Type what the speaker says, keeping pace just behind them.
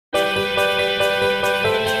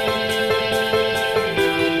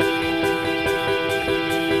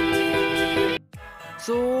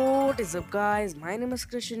What's up guys, my name is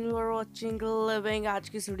Christian, you are watching Living। आज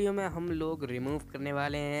की इस video में हम लोग रिमूव करने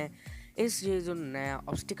वाले हैं ये जो नया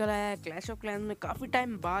ऑब्स्टिकल आया है क्लैश ऑफ क्लैंस में। काफ़ी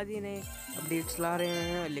टाइम बाद ये नए अपडेट्स ला रहे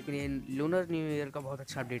हैं, लेकिन ये लूनर न्यू ईयर का बहुत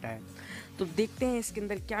अच्छा अपडेट आया है। तो देखते हैं इसके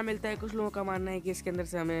अंदर क्या मिलता है। कुछ लोगों का मानना है कि इसके अंदर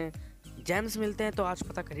से हमें जेम्स मिलते हैं, तो आज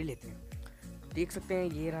पता कर ही लेते हैं। देख सकते हैं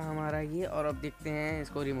ये रहा हमारा ये, और अब देखते हैं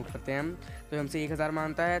इसको रिमूव करते हैं हम। तो हमसे 1000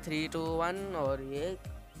 मांगता है, 3 2 1 और ये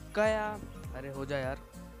गया। अरे हो जा यार,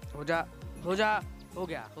 हो जा हो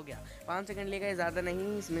गया। 5 सेकंड लेगा, ज़्यादा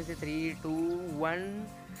नहीं। इसमें से 3 2 1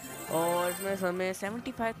 और इसमें हमें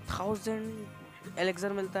 75,000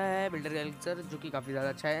 एलेक्सर मिलता है, बिल्डर एलेक्सर, जो कि काफ़ी ज़्यादा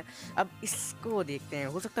अच्छा है। अब इसको देखते हैं,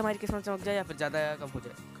 हो सकता है हमारी किस्मत चमक जाए या फिर ज़्यादा कम हो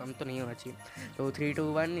जाए। कम तो नहीं होना चाहिए। तो 3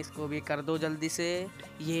 2 1 इसको भी कर दो जल्दी से।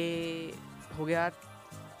 ये हो गया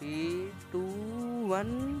 3 2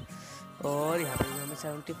 1 और यहाँ पर हमें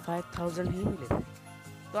 75,000 ही मिले।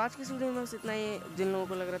 तो आज की वीडियो में बस इतना ही। जिन लोगों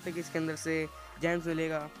को लग रहा था कि इसके अंदर से जेम्स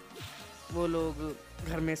मिलेगा, वो लोग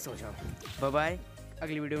घर में सो जाओ। बाय बाय,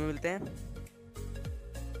 अगली वीडियो में मिलते हैं।